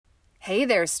Hey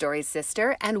there, Story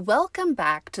Sister, and welcome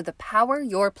back to the Power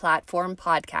Your Platform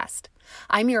podcast.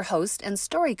 I'm your host and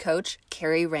story coach,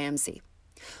 Carrie Ramsey.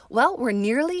 Well, we're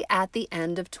nearly at the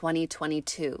end of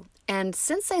 2022, and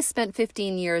since I spent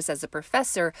 15 years as a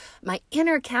professor, my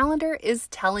inner calendar is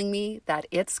telling me that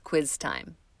it's quiz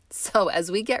time. So as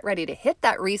we get ready to hit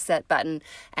that reset button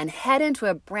and head into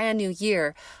a brand new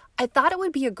year, I thought it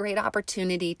would be a great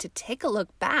opportunity to take a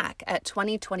look back at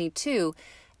 2022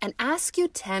 and ask you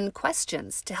 10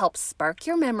 questions to help spark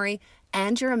your memory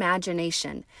and your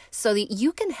imagination so that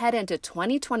you can head into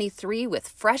 2023 with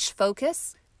fresh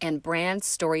focus and brand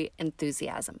story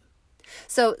enthusiasm.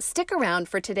 So stick around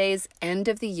for today's end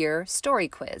of the year story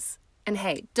quiz. And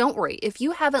hey, don't worry, if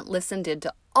you haven't listened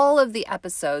into all of the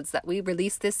episodes that we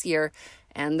released this year,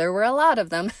 and there were a lot of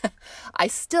them, I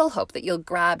still hope that you'll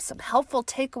grab some helpful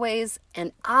takeaways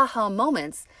and aha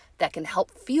moments that can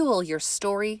help fuel your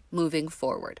story moving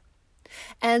forward.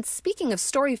 And speaking of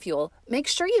story fuel, make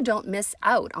sure you don't miss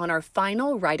out on our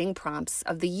final writing prompts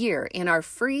of the year in our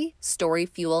free Story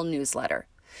Fuel newsletter.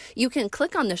 You can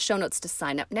click on the show notes to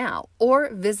sign up now or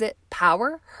visit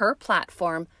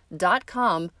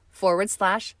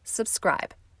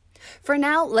powerherplatform.com/subscribe. For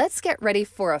now, let's get ready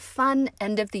for a fun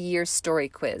end of the year story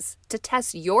quiz to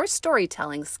test your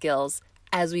storytelling skills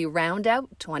as we round out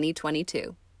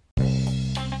 2022.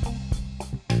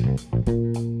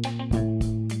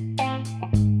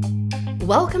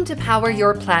 Welcome to Power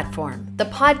Your Platform, the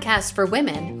podcast for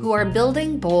women who are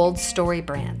building bold story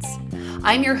brands.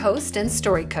 I'm your host and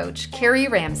story coach, Carrie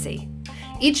Ramsey.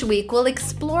 Each week, we'll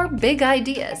explore big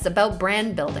ideas about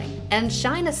brand building and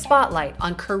shine a spotlight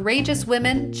on courageous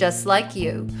women just like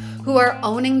you who are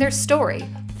owning their story,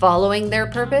 following their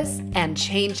purpose, and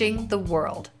changing the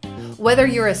world. Whether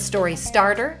you're a story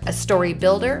starter, a story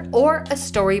builder, or a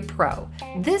story pro,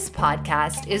 this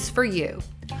podcast is for you.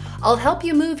 I'll help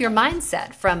you move your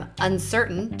mindset from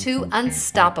uncertain to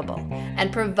unstoppable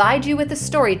and provide you with the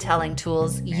storytelling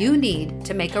tools you need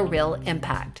to make a real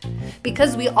impact.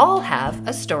 Because we all have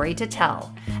a story to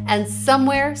tell, and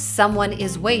somewhere someone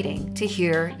is waiting to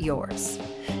hear yours.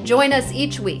 Join us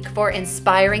each week for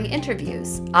inspiring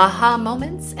interviews, aha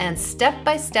moments, and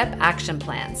step-by-step action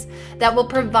plans that will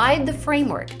provide the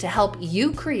framework to help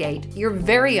you create your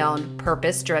very own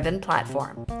purpose-driven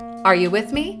platform. Are you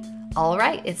with me? All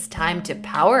right, it's time to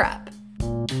power up.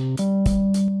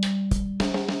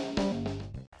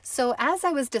 So as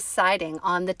I was deciding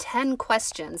on the 10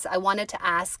 questions I wanted to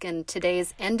ask in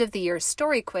today's end of the year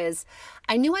story quiz,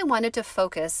 I knew I wanted to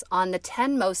focus on the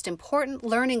 10 most important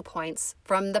learning points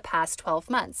from the past 12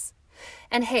 months.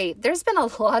 And hey, there's been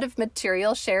a lot of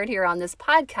material shared here on this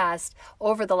podcast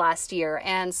over the last year,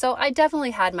 and so I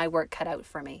definitely had my work cut out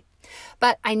for me.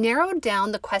 But I narrowed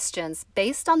down the questions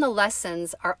based on the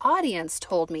lessons our audience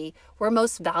told me were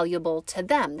most valuable to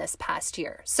them this past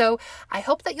year. So I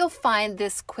hope that you'll find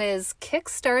this quiz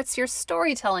kickstarts your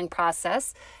storytelling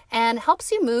process and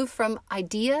helps you move from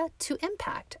idea to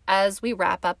impact as we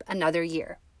wrap up another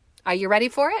year. Are you ready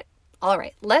for it? All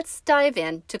right, let's dive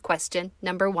into question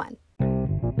number 1.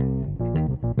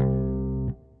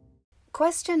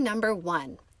 Question number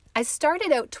 1. I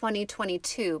started out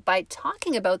 2022 by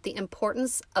talking about the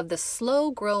importance of the slow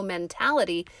grow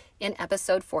mentality in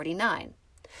episode 49.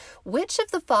 Which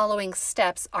of the following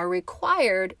steps are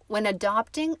required when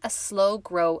adopting a slow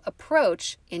grow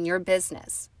approach in your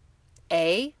business?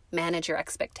 A, manage your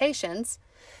expectations.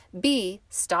 B,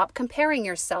 stop comparing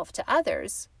yourself to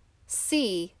others.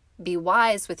 C, be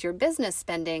wise with your business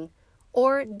spending.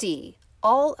 Or D,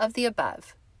 all of the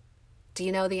above. Do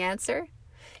you know the answer?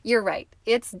 You're right,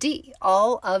 it's D,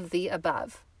 all of the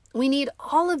above. We need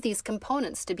all of these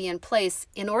components to be in place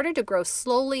in order to grow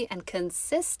slowly and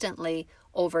consistently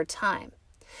over time.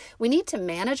 We need to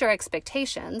manage our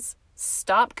expectations,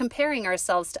 stop comparing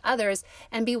ourselves to others,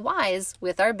 and be wise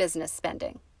with our business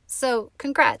spending. So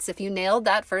congrats if you nailed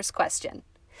that first question.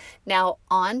 Now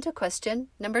on to question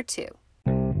number 2.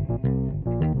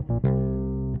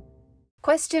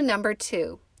 Question number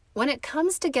 2. When it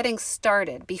comes to getting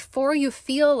started before you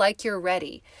feel like you're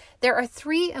ready, there are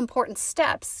 3 important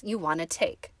steps you want to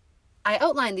take. I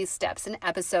outlined these steps in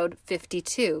episode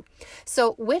 52.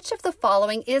 So which of the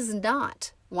following is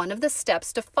not one of the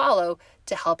steps to follow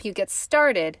to help you get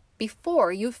started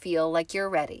before you feel like you're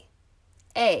ready?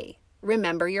 A,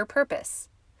 remember your purpose.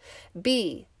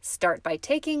 B, start by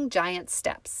taking giant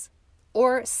steps.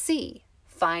 Or C,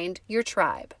 find your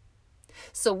tribe.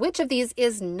 So which of these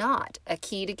is not a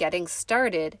key to getting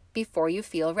started before you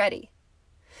feel ready?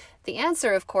 The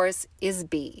answer, of course, is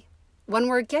B. when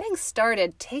we're getting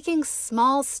started, taking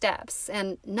small steps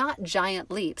and not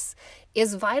giant leaps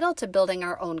is vital to building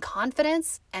our own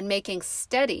confidence and making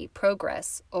steady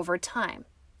progress over time.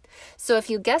 So if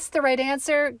you guessed the right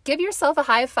answer, give yourself a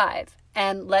high five,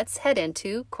 and let's head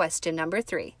into question number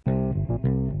 3.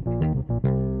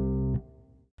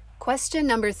 Question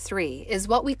number 3 is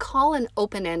what we call an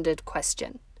open-ended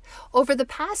question. Over the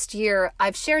past year,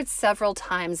 I've shared several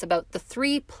times about the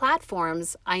 3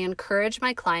 platforms I encourage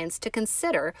my clients to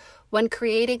consider when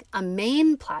creating a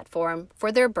main platform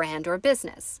for their brand or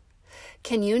business.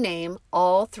 Can you name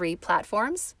all 3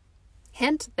 platforms?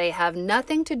 Hint, they have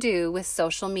nothing to do with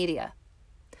social media.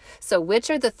 So which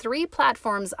are the 3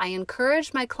 platforms I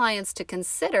encourage my clients to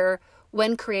consider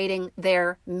when creating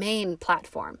their main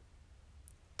platform?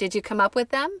 Did you come up with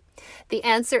them? The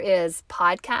answer is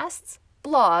podcasts,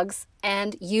 blogs,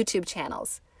 and YouTube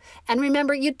channels. And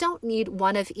remember, you don't need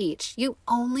one of each. You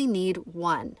only need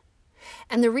one.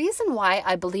 And the reason why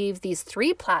I believe these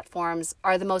 3 platforms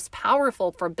are the most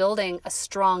powerful for building a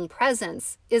strong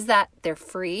presence is that they're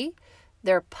free,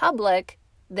 they're public,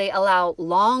 they allow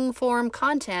long-form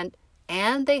content,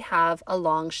 and they have a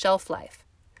long shelf life.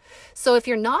 So if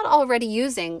you're not already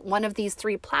using one of these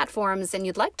 3 platforms and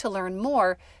you'd like to learn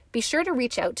more, be sure to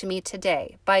reach out to me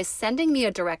today by sending me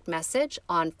a direct message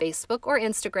on Facebook or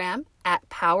Instagram at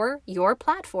Power Your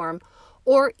Platform,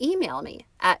 or email me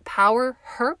at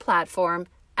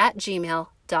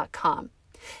powerherplatform@gmail.com.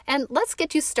 And let's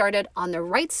get you started on the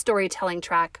right storytelling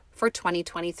track for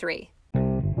 2023.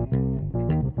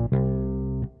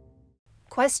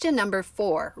 Question number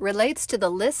 4 relates to the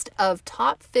list of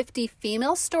top 50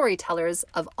 female storytellers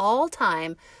of all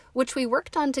time, which we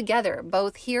worked on together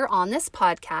both here on this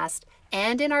podcast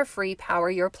and in our free Power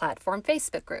Your Platform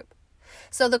Facebook group.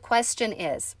 So the question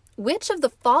is, which of the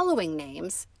following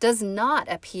names does not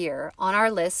appear on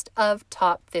our list of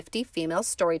top 50 female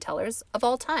storytellers of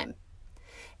all time?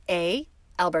 A.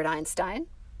 Albert Einstein,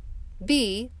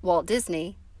 B. Walt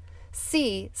Disney,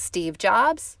 C. Steve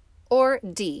Jobs, or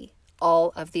D.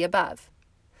 all of the above?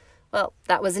 Well,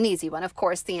 that was an easy one. Of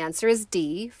course, the answer is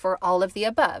D, for all of the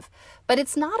above. But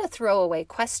it's not a throwaway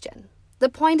question. The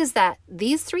point is that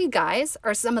these 3 guys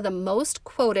are some of the most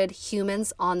quoted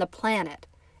humans on the planet,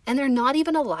 and they're not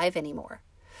even alive anymore.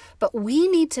 But we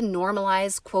need to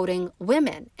normalize quoting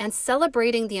women and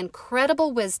celebrating the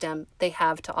incredible wisdom they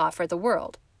have to offer the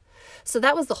world. So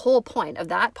that was the whole point of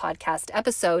that podcast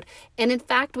episode. And in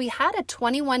fact, we had a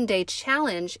 21-day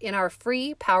challenge in our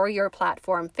free Power Your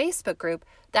Platform Facebook group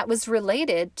that was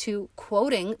related to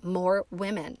quoting more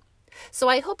women. So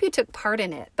I hope you took part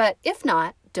in it. But if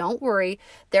not, don't worry.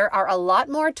 There are a lot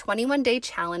more 21-day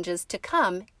challenges to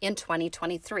come in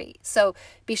 2023. So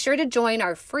be sure to join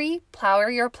our free Power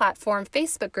Your Platform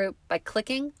Facebook group by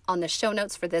clicking on the show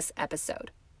notes for this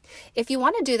episode. If you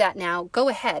want to do that now, go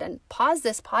ahead and pause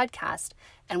this podcast,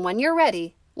 and when you're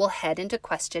ready, we'll head into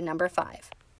question number 5.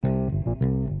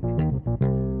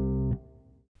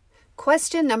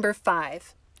 Question number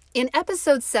 5. In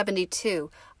episode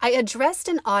 72, I addressed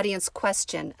an audience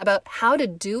question about how to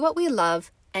do what we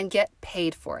love and get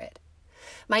paid for it.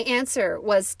 My answer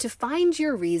was to find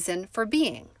your reason for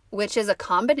being, which is a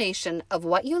combination of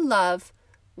what you love,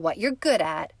 what you're good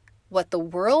at, what the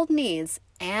world needs,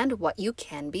 and what you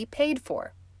can be paid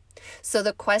for. So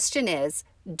the question is,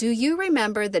 do you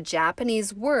remember the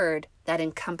Japanese word that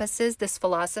encompasses this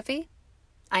philosophy?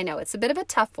 I know it's a bit of a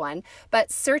tough one,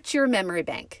 but search your memory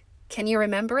bank. Can you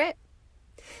remember it?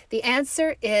 The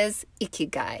answer is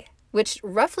ikigai, which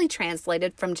roughly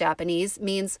translated from Japanese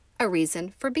means a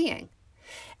reason for being.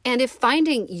 And if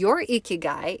finding your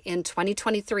ikigai in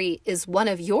 2023 is one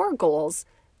of your goals,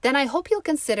 then I hope you'll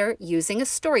consider using a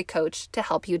story coach to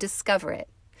help you discover it.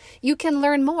 You can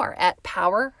learn more at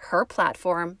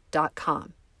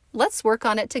powerherplatform.com. Let's work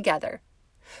on it together.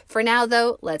 For now,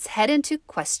 though, let's head into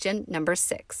question number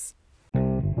 6.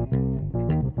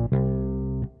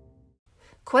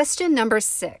 Question number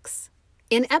 6.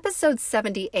 In episode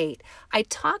 78, I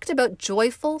talked about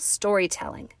joyful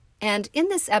storytelling. And in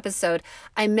this episode,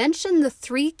 I mentioned the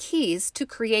 3 keys to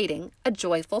creating a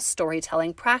joyful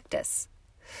storytelling practice.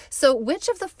 So which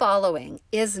of the following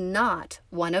is not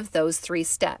one of those 3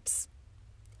 steps?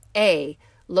 A.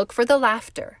 Look for the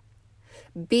laughter.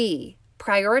 B.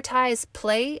 Prioritize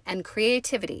play and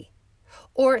creativity.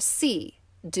 Or C.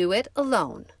 Do it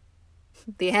alone.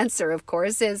 The answer, of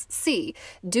course, is C.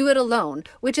 Do it alone,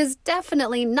 which is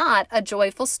definitely not a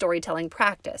joyful storytelling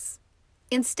practice.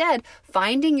 Instead,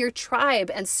 finding your tribe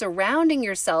and surrounding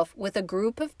yourself with a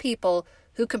group of people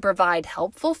who can provide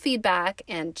helpful feedback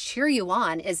and cheer you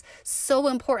on is so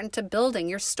important to building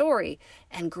your story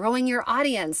and growing your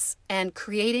audience and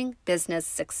creating business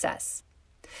success.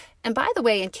 And by the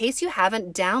way, in case you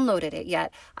haven't downloaded it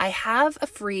yet, I have a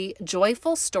free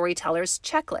Joyful Storytellers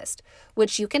checklist,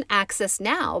 which you can access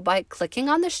now by clicking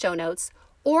on the show notes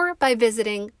or by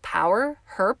visiting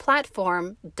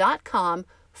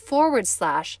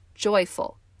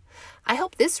powerherplatform.com/joyful. I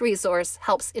hope this resource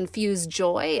helps infuse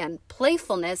joy and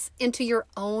playfulness into your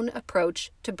own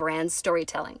approach to brand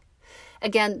storytelling.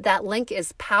 Again, that link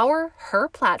is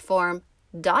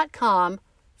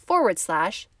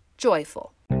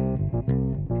powerherplatform.com/joyful.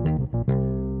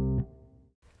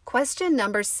 Question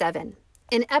number 7.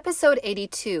 In episode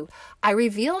 82, I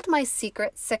revealed my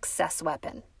secret success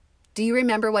weapon. Do you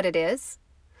remember what it is?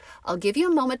 I'll give you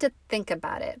a moment to think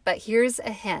about it, but here's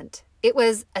a hint. It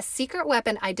was a secret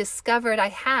weapon I discovered I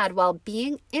had while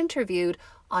being interviewed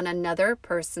on another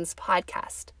person's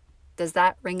podcast. Does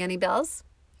that ring any bells?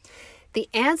 The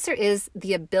answer is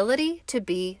the ability to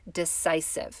be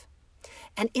decisive.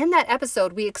 And in that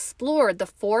episode, we explored the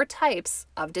 4 types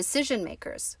of decision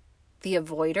makers: the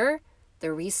avoider,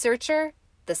 the researcher,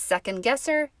 the second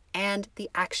guesser, and the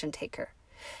action taker.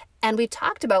 And we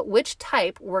talked about which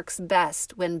type works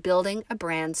best when building a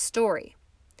brand story.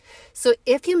 So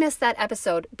if you missed that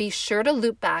episode, be sure to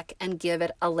loop back and give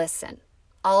it a listen.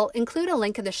 I'll include a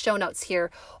link in the show notes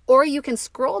here, or you can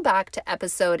scroll back to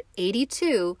episode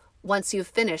 82 once you've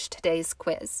finished today's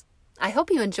quiz. I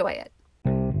hope you enjoy it.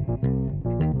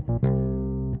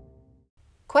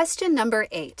 Question number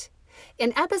 8.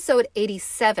 In episode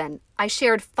 87, I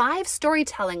shared 5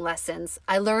 storytelling lessons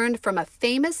I learned from a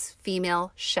famous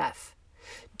female chef.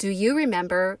 Do you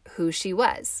remember who she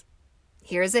was?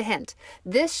 Here's a hint.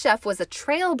 This chef was a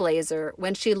trailblazer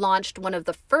when she launched one of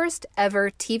the first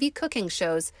ever TV cooking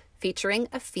shows featuring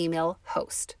a female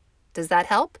host. Does that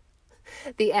help?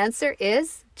 The answer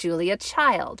is Julia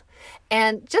Child.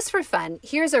 And just for fun,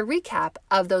 here's a recap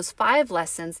of those 5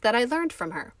 lessons that I learned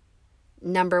from her.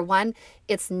 Number 1,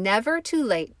 it's never too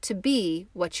late to be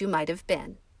what you might have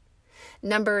been.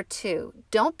 Number 2,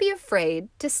 don't be afraid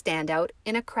to stand out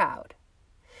in a crowd.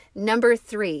 Number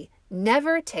 3,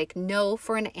 never take no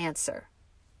for an answer.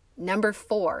 Number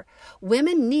 4,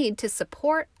 women need to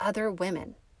support other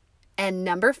women. And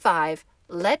number 5,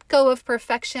 let go of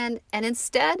perfection and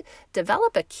instead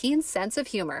develop a keen sense of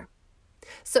humor.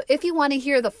 So if you want to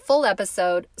hear the full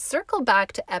episode, circle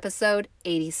back to episode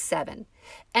 87.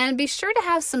 And be sure to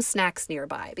have some snacks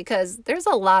nearby because there's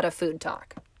a lot of food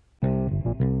talk.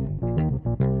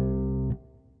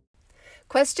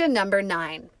 Question number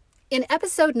 9. In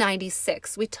episode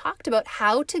 96, we talked about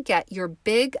how to get your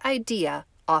big idea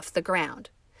off the ground.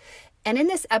 And in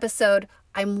this episode,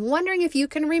 I'm wondering if you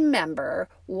can remember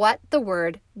what the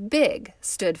word big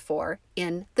stood for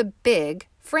in the BIG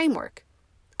framework.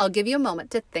 I'll give you a moment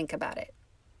to think about it.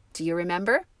 Do you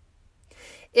remember?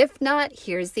 If not,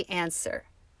 here's the answer.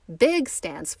 BIG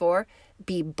stands for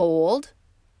be bold,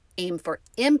 aim for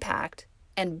impact,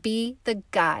 and be the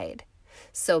guide.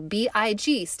 So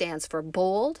BIG stands for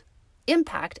bold,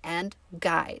 impact, and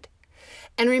guide.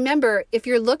 And remember, if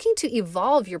you're looking to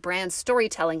evolve your brand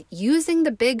storytelling using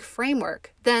the BIG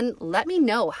framework, then let me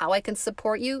know how I can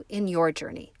support you in your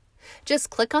journey. Just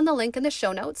click on the link in the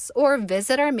show notes or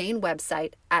visit our main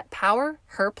website at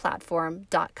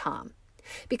powerherplatform.com.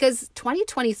 Because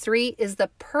 2023 is the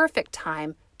perfect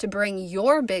time to bring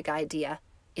your big idea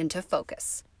into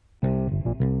focus.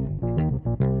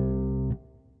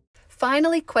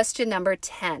 Finally, question number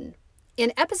 10.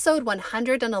 In episode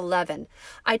 111,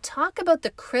 I talk about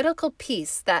the critical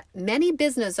piece that many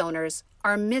business owners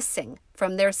are missing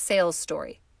from their sales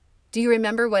story. Do you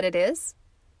remember what it is?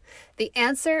 The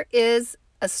answer is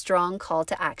a strong call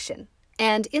to action.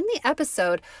 And in the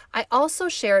episode, I also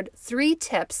shared 3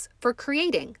 tips for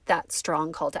creating that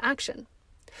strong call to action.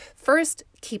 First,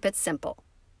 keep it simple.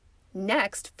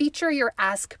 Next, feature your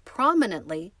ask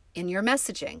prominently in your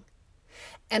messaging.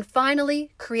 And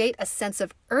finally, create a sense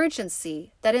of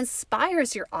urgency that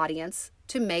inspires your audience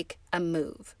to make a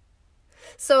move.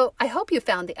 So I hope you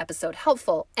found the episode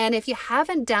helpful. And if you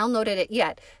haven't downloaded it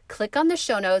yet, click on the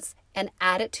show notes and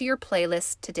add it to your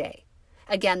playlist today.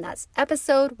 Again, that's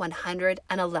episode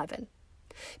 111.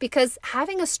 Because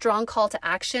having a strong call to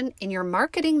action in your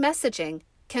marketing messaging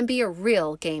can be a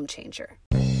real game changer.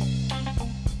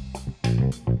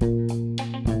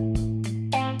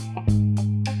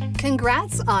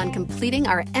 Congrats on completing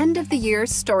our end of the year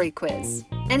story quiz.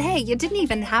 And hey, you didn't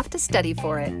even have to study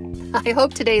for it. I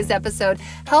hope today's episode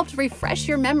helped refresh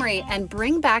your memory and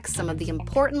bring back some of the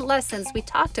important lessons we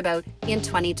talked about in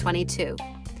 2022.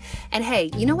 And hey,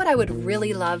 you know what I would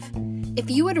really love? If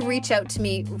you would reach out to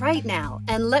me right now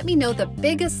and let me know the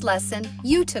biggest lesson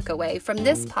you took away from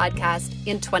this podcast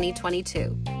in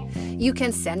 2022. You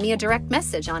can send me a direct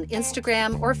message on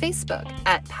Instagram or Facebook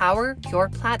at Power Your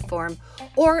Platform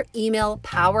or email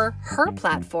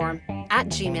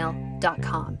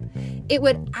powerherplatform@gmail.com. It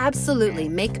would absolutely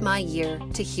make my year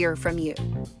to hear from you.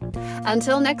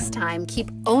 Until next time,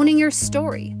 keep owning your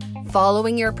story,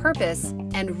 following your purpose,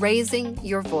 and raising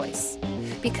your voice,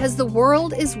 because the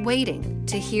world is waiting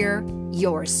to hear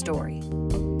your story.